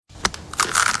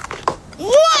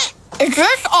Is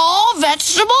this all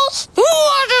vegetables? Who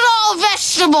wanted all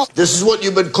vegetables? This is what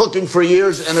you've been cooking for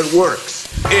years, and it works.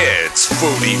 It's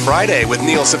Foodie Friday with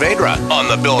Neil Saavedra on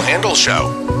the Bill Handel Show.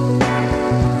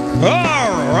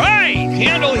 All right,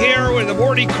 Handel here with the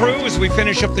Foodie crew as we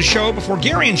finish up the show before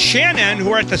Gary and Shannon,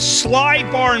 who are at the Sly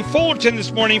Bar in Fullerton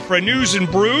this morning for a News and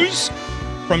Brews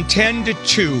from 10 to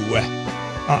 2.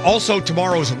 Also,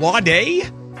 tomorrow's Law Day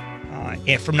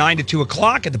from 9 to 2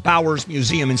 o'clock at the Bowers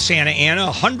Museum in Santa Ana.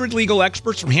 100 legal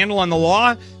experts from Handel on the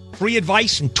Law, free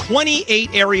advice in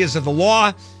 28 areas of the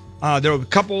law. There are a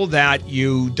couple that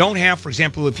you don't have. For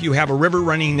example, if you have a river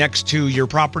running next to your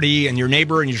property and your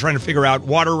neighbor and you're trying to figure out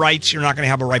water rights, you're not going to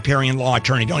have a riparian law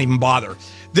attorney. Don't even bother.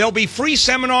 There'll be free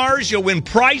seminars. You'll win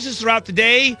prizes throughout the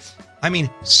day. I mean,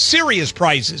 serious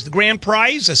prizes. The grand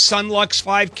prize, a Sunlux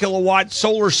 5-kilowatt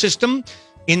solar system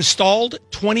installed,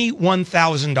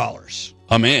 $21,000.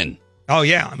 I'm in. Oh,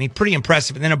 yeah. I mean, pretty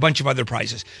impressive. And then a bunch of other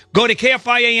prizes. Go to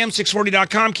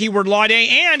KFIAM640.com, keyword Law Day,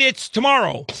 and it's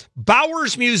tomorrow.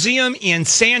 Bowers Museum in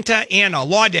Santa Ana,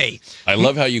 Law Day. I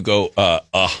love how you go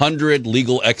 100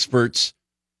 legal experts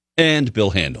and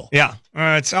Bill Handel. Yeah.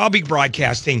 I'll be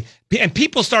broadcasting. And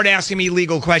people start asking me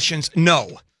legal questions. No,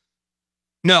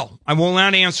 I will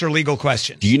not answer legal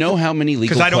questions. Do you know how many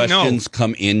legal questions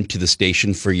come into the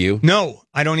station for you? No,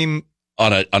 I don't even.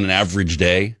 On an average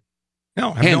day?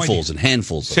 No, I have handfuls no and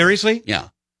handfuls. Seriously? Yeah.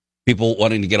 People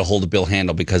wanting to get a hold of Bill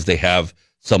Handel because they have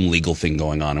some legal thing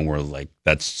going on, and we're like,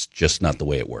 that's just not the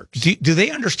way it works. Do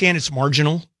they understand it's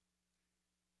marginal?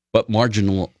 But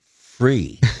marginal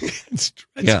free. It's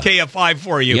KFI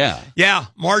for you. Yeah,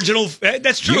 marginal.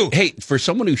 That's true. Hey, for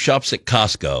someone who shops at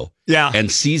Costco and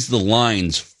sees the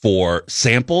lines for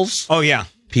samples. Oh, yeah.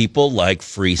 People like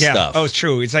free stuff. Oh, it's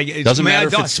true. It's like doesn't matter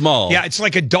if it's small. Yeah, it's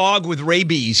like a dog with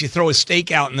rabies. You throw a steak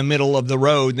out in the middle of the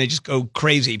road, and they just go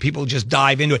crazy. People just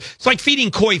dive into it. It's like feeding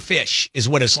koi fish, is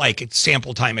what it's like at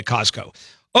sample time at Costco.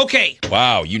 Okay.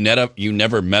 Wow, you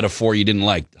never metaphor you didn't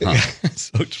like, huh?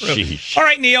 So true. Sheesh. All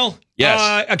right, Neil.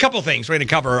 Yes. A couple things we're going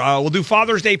to cover. We'll do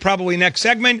Father's Day probably next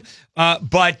segment,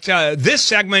 but this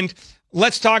segment,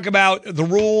 let's talk about the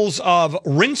rules of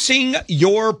rinsing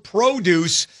your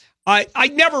produce.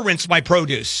 I never rinse my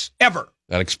produce, ever.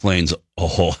 That explains a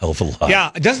whole hell of a lot.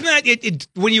 Yeah, doesn't that,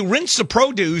 when you rinse the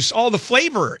produce, all the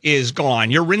flavor is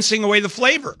gone. You're rinsing away the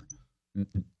flavor.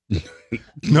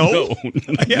 No?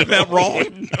 I have that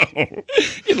wrong? No.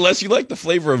 Unless you like the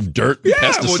flavor of dirt and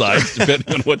pesticides,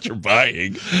 depending on what you're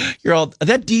buying. You're all,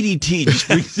 that DDT just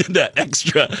brings in that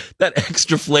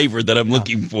extra flavor that I'm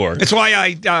looking for. That's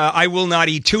why I will not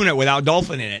eat tuna without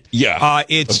dolphin in it. Yeah.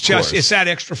 It's that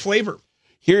extra flavor.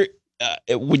 Here,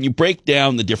 when you break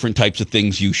down the different types of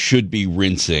things you should be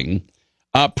rinsing,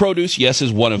 produce, yes,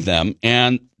 is one of them,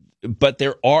 but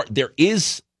there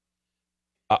is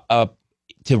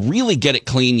to really get it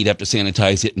clean, you'd have to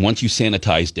sanitize it, and once you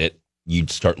sanitized it, you'd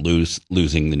start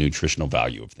losing the nutritional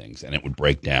value of things, and it would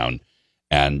break down,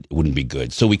 and it wouldn't be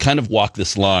good. So we kind of walk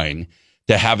this line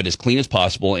to have it as clean as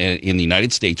possible. And in the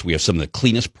United States, we have some of the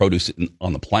cleanest produce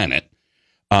on the planet.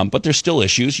 But there's still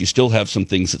issues. You still have some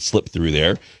things that slip through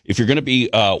there. If you're going to be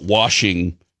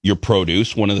washing your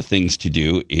produce, one of the things to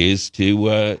do is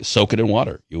to soak it in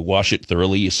water. You wash it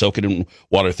thoroughly. You soak it in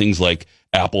water. Things like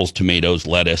apples, tomatoes,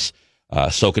 lettuce.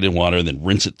 Soak it in water, and then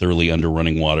rinse it thoroughly under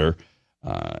running water.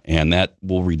 And that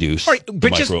will reduce the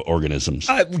microorganisms.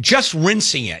 Just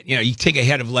rinsing it. You take a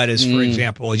head of lettuce, for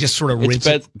example, just sort of rinse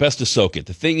it. It's best to soak it.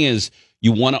 The thing is,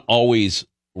 you want to always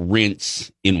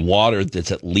rinse in water that's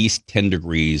at least 10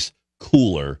 degrees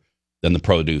cooler than the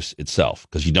produce itself,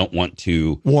 because you don't want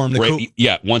to warm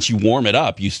the once you warm it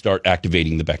up, you start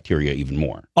activating the bacteria even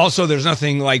more. Also, there's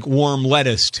nothing like warm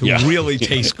lettuce to really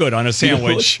taste good on a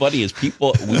sandwich. What's funny is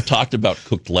we've talked about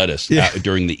cooked lettuce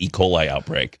during the E. coli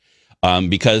outbreak,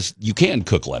 because you can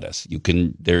cook lettuce. You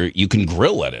can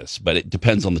grill lettuce, but it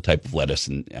depends on the type of lettuce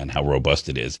and how robust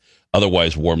it is.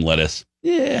 Otherwise, warm lettuce,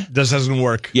 this doesn't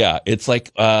work. Yeah, it's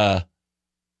like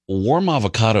warm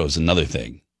avocado is another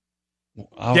thing.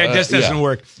 It just doesn't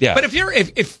work. Yeah. But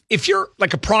if you're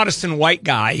like a Protestant white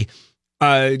guy,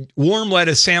 warm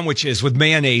lettuce sandwiches with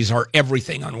mayonnaise are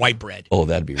everything on white bread. Oh,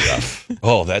 that'd be rough.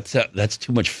 Oh, that's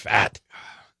too much fat.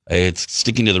 It's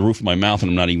sticking to the roof of my mouth, and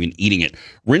I'm not even eating it.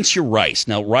 Rinse your rice.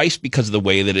 Now, rice, because of the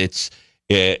way that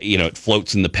it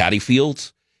floats in the paddy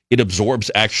fields, it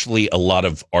absorbs actually a lot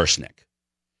of arsenic.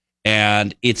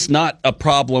 And it's not a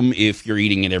problem if you're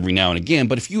eating it every now and again,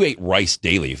 but if you ate rice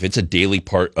daily, if it's a daily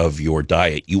part of your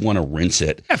diet, you want to rinse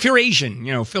it. Yeah, if you're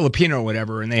Asian, Filipino or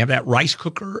whatever, and they have that rice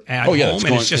cooker at home,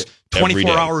 and it's just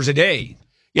 24 hours a day.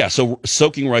 Yeah, so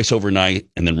soaking rice overnight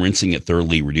and then rinsing it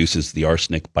thoroughly reduces the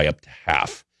arsenic by up to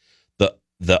half.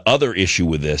 the other issue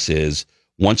with this is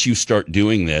once you start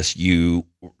doing this, you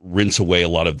rinse away a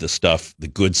lot of the stuff, the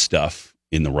good stuff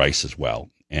in the rice as well.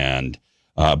 And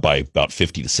by about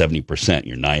 50 to 70%,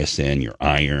 your niacin, your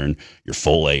iron, your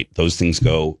folate, those things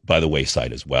go by the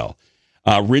wayside as well.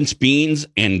 Rinse beans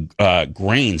and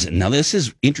grains. And now this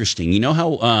is interesting. You know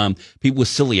how people with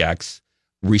celiacs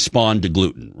respond to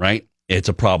gluten, right? It's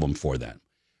a problem for them.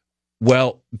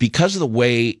 Well, because of the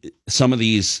way some of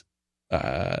these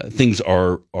things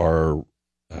are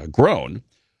grown,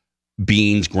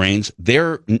 beans, grains,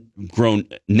 they're grown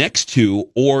next to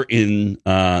or in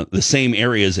the same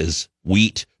areas as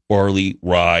wheat, barley,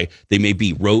 rye. They may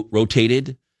be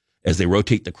rotated as they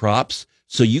rotate the crops.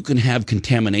 So you can have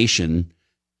contamination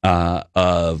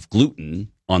of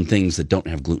gluten on things that don't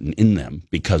have gluten in them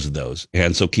because of those.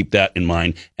 And so keep that in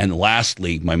mind. And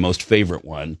lastly, my most favorite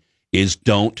one is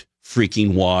don't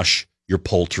freaking wash your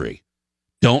poultry.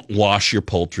 Don't wash your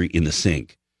poultry in the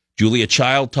sink. Julia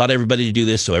Child taught everybody to do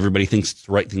this, so everybody thinks it's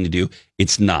the right thing to do.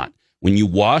 It's not. When you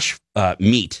wash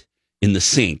meat in the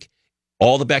sink,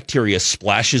 all the bacteria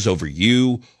splashes over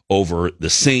you, over the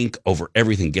sink, over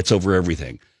everything, gets over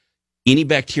everything. Any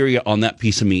bacteria on that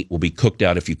piece of meat will be cooked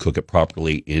out if you cook it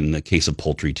properly, in the case of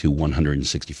poultry, to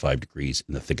 165 degrees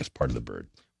in the thickest part of the bird.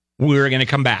 We're going to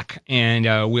come back,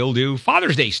 and we'll do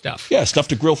Father's Day stuff. Yeah, stuff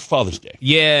to grill for Father's Day.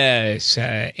 Yes,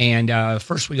 and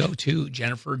first we go to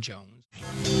Jennifer Jones.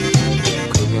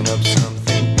 Cooking up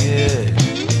something good.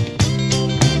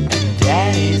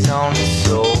 Daddy's on the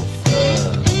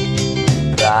sofa,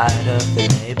 pride of the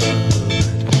neighborhood.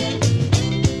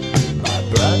 My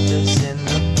brother's in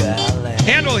the ballet.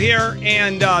 Handel here,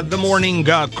 and the morning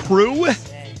crew.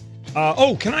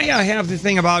 Can I have the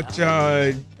thing about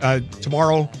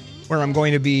tomorrow, where I'm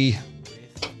going to be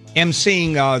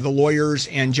emceeing the Lawyers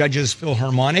and Judges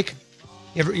Philharmonic?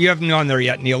 You haven't gone there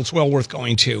yet, Neil. It's well worth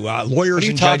going to. Lawyers and Judges. What are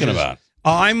you talking about?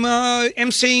 I'm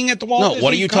emceeing at the Walt Disney No,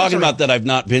 what are you concert. talking about that I've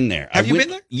not been there? Have you been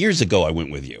there? Years ago, I went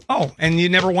with you. Oh, and you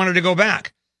never wanted to go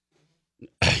back.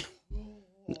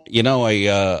 You know,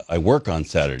 I work on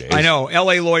Saturdays. I know.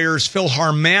 L.A. Lawyers,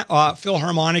 Philharmonic,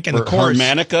 and the chorus.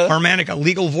 Harmonica,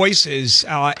 Legal Voices.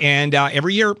 And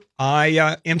every year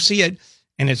I MC it,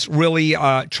 and it's really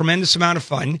a tremendous amount of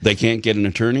fun. They can't get an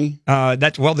attorney?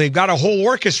 They've got a whole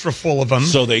orchestra full of them.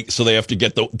 So they have to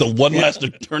get the one last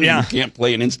attorney who can't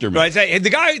play an instrument. Right.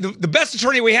 The best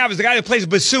attorney we have is the guy that plays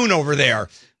bassoon over there.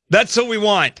 That's what we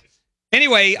want.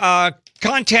 Anyway,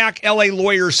 contact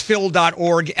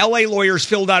LALawyersPhil.org,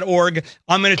 LALawyersPhil.org.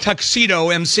 I'm in a tuxedo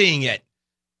emceeing it,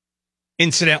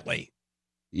 incidentally.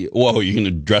 Whoa, you're going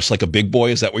to dress like a big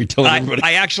boy? Is that what you're telling everybody?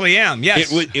 I actually am,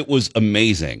 yes. It was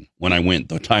amazing when I went,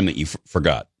 the time that you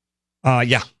forgot.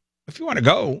 Yeah. If you want to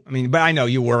go, but I know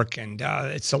you work, and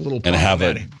it's a little and have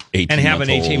an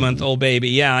 18-month-old baby.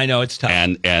 Yeah, I know it's tough.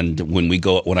 And when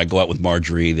I go out with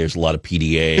Marjorie, there's a lot of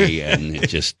PDA, and it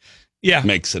just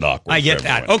makes it awkward. I get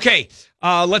that. Okay,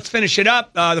 let's finish it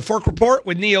up. The Fork Report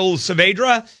with Neil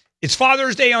Saavedra. It's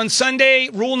Father's Day on Sunday.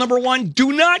 Rule number 1: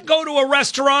 do not go to a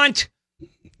restaurant.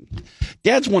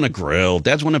 Dads want to grill.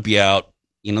 Dads want to be out.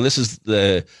 This is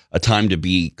a time to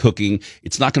be cooking.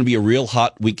 It's not going to be a real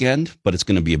hot weekend, but it's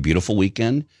going to be a beautiful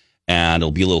weekend. And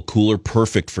it'll be a little cooler,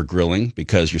 perfect for grilling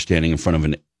because you're standing in front of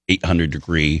an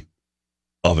 800-degree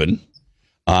oven.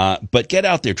 But get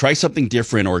out there. Try something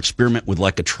different or experiment with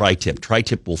like a tri-tip.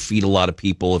 Tri-tip will feed a lot of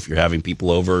people if you're having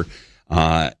people over.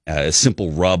 A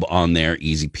simple rub on there,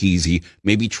 easy peasy.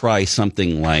 Maybe try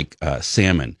something like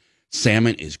salmon.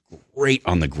 Salmon is great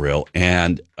on the grill.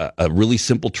 And a really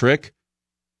simple trick,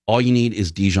 all you need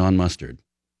is Dijon mustard.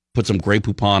 Put some Grey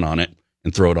Poupon on it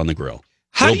and throw it on the grill.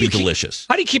 It'll be delicious.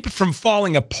 How do you keep it from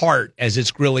falling apart as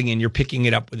it's grilling and you're picking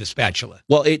it up with a spatula?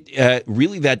 Well, it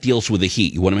really that deals with the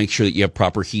heat. You want to make sure that you have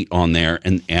proper heat on there,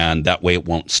 and that way it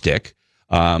won't stick.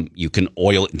 You can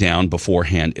oil it down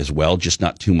beforehand as well, just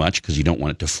not too much because you don't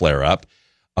want it to flare up.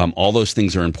 All those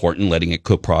things are important, letting it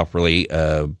cook properly.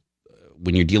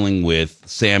 When you're dealing with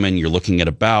salmon, you're looking at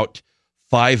about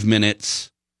 5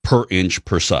 minutes per inch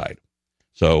per side.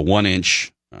 So 1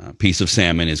 inch piece of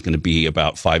salmon is going to be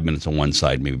about 5 minutes on one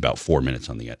side, maybe about 4 minutes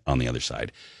on the other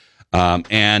side.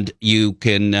 And you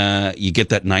can you get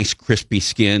that nice crispy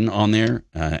skin on there,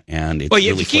 and it's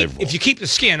really flavorful. If you keep the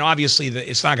skin, obviously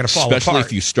it's not going to fall apart. Especially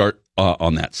if you start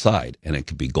on that side, and it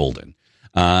could be golden.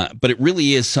 But it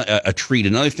really is a treat.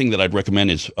 Another thing that I'd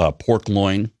recommend is pork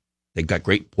loin. They've got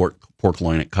great pork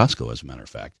loin at Costco, as a matter of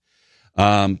fact.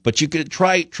 But you could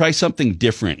try something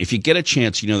different. If you get a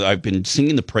chance, I've been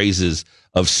singing the praises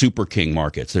of Super King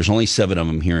markets. There's only 7 of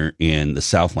them here in the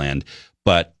Southland.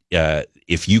 But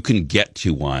if you can get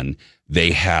to one,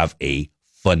 they have a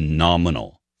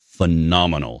phenomenal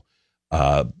phenomenal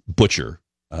butcher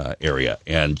area,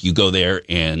 and you go there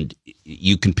and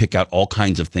you can pick out all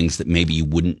kinds of things that maybe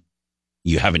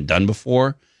you haven't done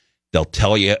before. They'll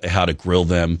tell you how to grill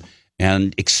them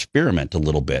and experiment a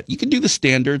little bit. You can do the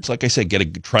standards, like I said, get a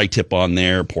tri-tip on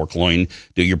there, pork loin,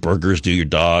 do your burgers, do your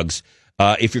dogs.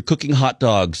 If you're cooking hot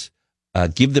dogs,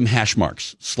 give them hash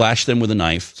marks, slash them with a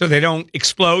knife. So they don't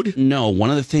explode? No, one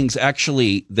of the things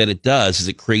actually that it does is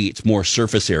it creates more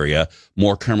surface area,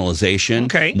 more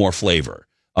caramelization, more flavor.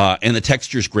 And the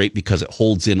texture is great because it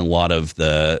holds in a lot of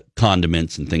the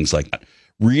condiments and things like that.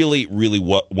 Really, really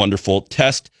wonderful.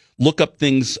 Look up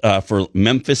things for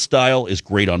Memphis style is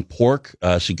great on pork,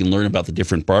 so you can learn about the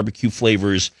different barbecue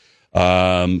flavors.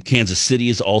 Kansas City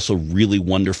is also really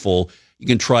wonderful. You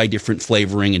can try different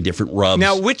flavoring and different rubs.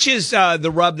 Now, which is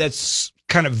the rub that's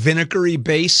kind of vinegary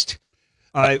based,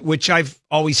 which I've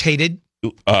always hated?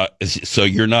 So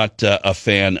you're not a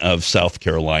fan of South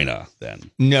Carolina,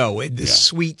 then? No, the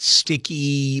sweet,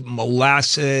 sticky,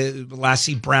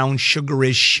 molassy, brown,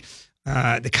 sugarish,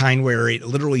 the kind where it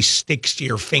literally sticks to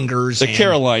your fingers. The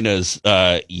Carolinas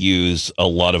use a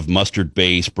lot of mustard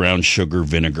base, brown sugar,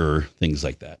 vinegar, things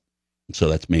like that. So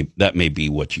that may be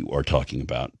what you are talking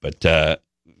about. But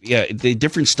the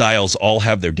different styles all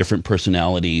have their different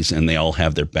personalities, and they all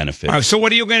have their benefits. So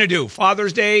what are you going to do?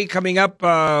 Father's Day coming up.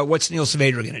 What's Neil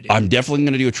Saavedra going to do? I'm definitely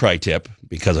going to do a tri-tip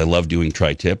because I love doing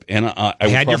tri-tip. And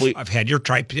I've had your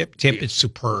tri-tip. It's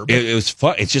superb. It was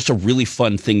fun. It's just a really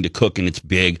fun thing to cook, and it's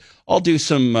big. I'll do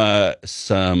some carne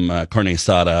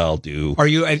asada. I'll do. Are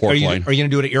you going to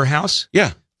do it at your house?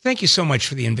 Yeah. Thank you so much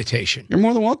for the invitation. You're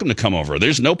more than welcome to come over.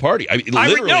 There's no party. I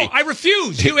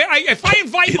refuse. If I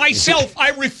invite myself,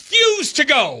 I refuse to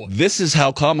go. This is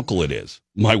how comical it is.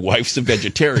 My wife's a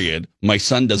vegetarian. My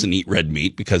son doesn't eat red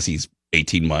meat because he's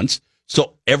 18 months.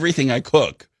 So everything I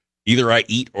cook, either I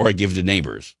eat or I give to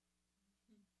neighbors.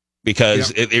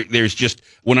 Because there's just,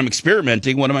 when I'm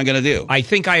experimenting, what am I going to do? I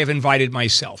think I have invited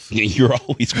myself. You're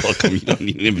always welcome. You don't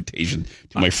need an invitation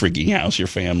to my freaking house, your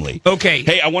family. Okay.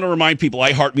 Hey, I want to remind people,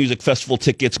 I Heart Music Festival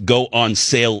tickets go on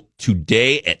sale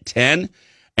today at 10.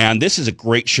 And this is a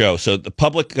great show. So the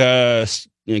public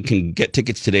can get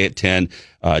tickets today at 10.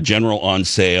 General on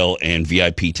sale and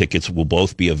VIP tickets will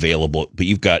both be available. But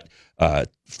you've got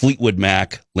Fleetwood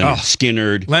Mac, Leonard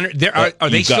Skinner. Are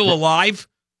they still alive?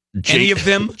 Any of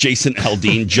them? Jason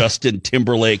Aldean, Justin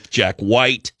Timberlake, Jack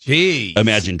White,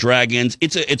 Imagine Dragons.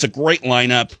 It's a great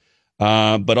lineup,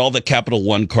 but all the Capital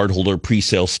One cardholder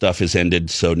pre-sale stuff has ended,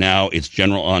 so now it's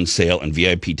general on sale and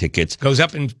VIP tickets. Goes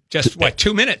up in just,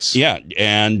 2 minutes? Yeah,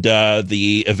 and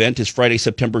the event is Friday,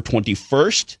 September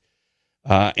 21st,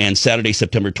 and Saturday,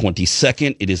 September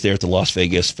 22nd. It is there at the Las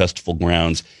Vegas Festival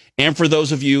grounds. And for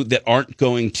those of you that aren't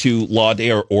going to Law Day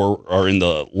or are in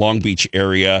the Long Beach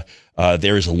area,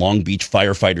 there is a Long Beach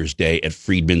Firefighters Day at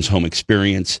Friedman's Home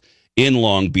Experience in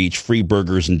Long Beach. Free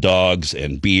burgers and dogs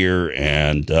and beer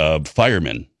and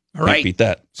firemen. All right. Can't beat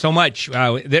that. So much.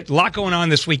 There's a lot going on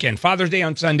this weekend. Father's Day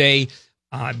on Sunday.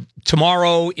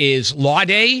 Tomorrow is Law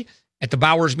Day at the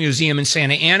Bowers Museum in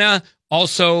Santa Ana.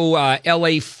 Also,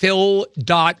 LA Phil,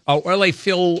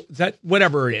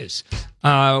 whatever it is,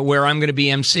 where I'm going to be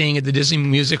emceeing at the Disney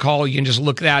Music Hall. You can just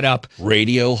look that up.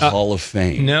 Radio Hall of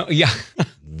Fame. No, yeah.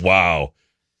 Wow.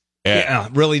 Yeah,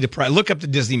 really depressed. Look up the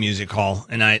Disney Music Hall,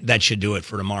 and that should do it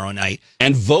for tomorrow night.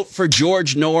 And vote for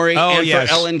George Norrie and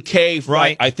for Ellen Kay.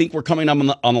 Right. I think we're coming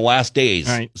up on the last days.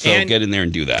 Right. So get in there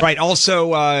and do that. Right.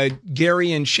 Also,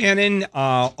 Gary and Shannon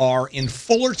are in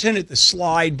Fullerton at the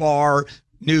Slide Bar.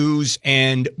 News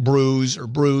and brews, or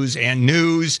brews and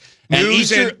news.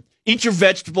 Eat your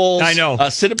vegetables. I know.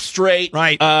 Sit up straight.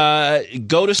 Right.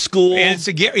 Go to school. And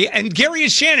Gary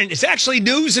and Shannon. It's actually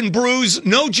news and brews,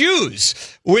 no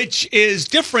Jews, which is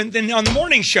different than on the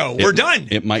morning show. We're done.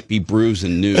 It might be brews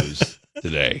and news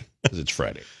today because it's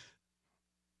Friday.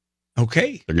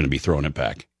 Okay. They're going to be throwing it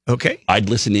back. Okay. I'd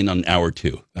listen in on hour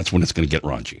 2. That's when it's going to get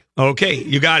raunchy. Okay.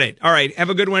 You got it. All right. Have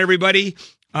a good one, everybody.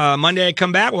 Monday I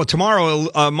come back. Well, tomorrow,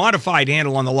 a modified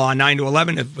handle on the law, 9 to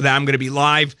 11. I'm going to be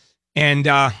live. And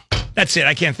that's it.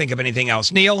 I can't think of anything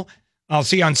else. Neil, I'll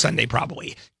see you on Sunday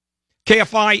probably.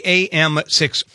 KFI AM 6.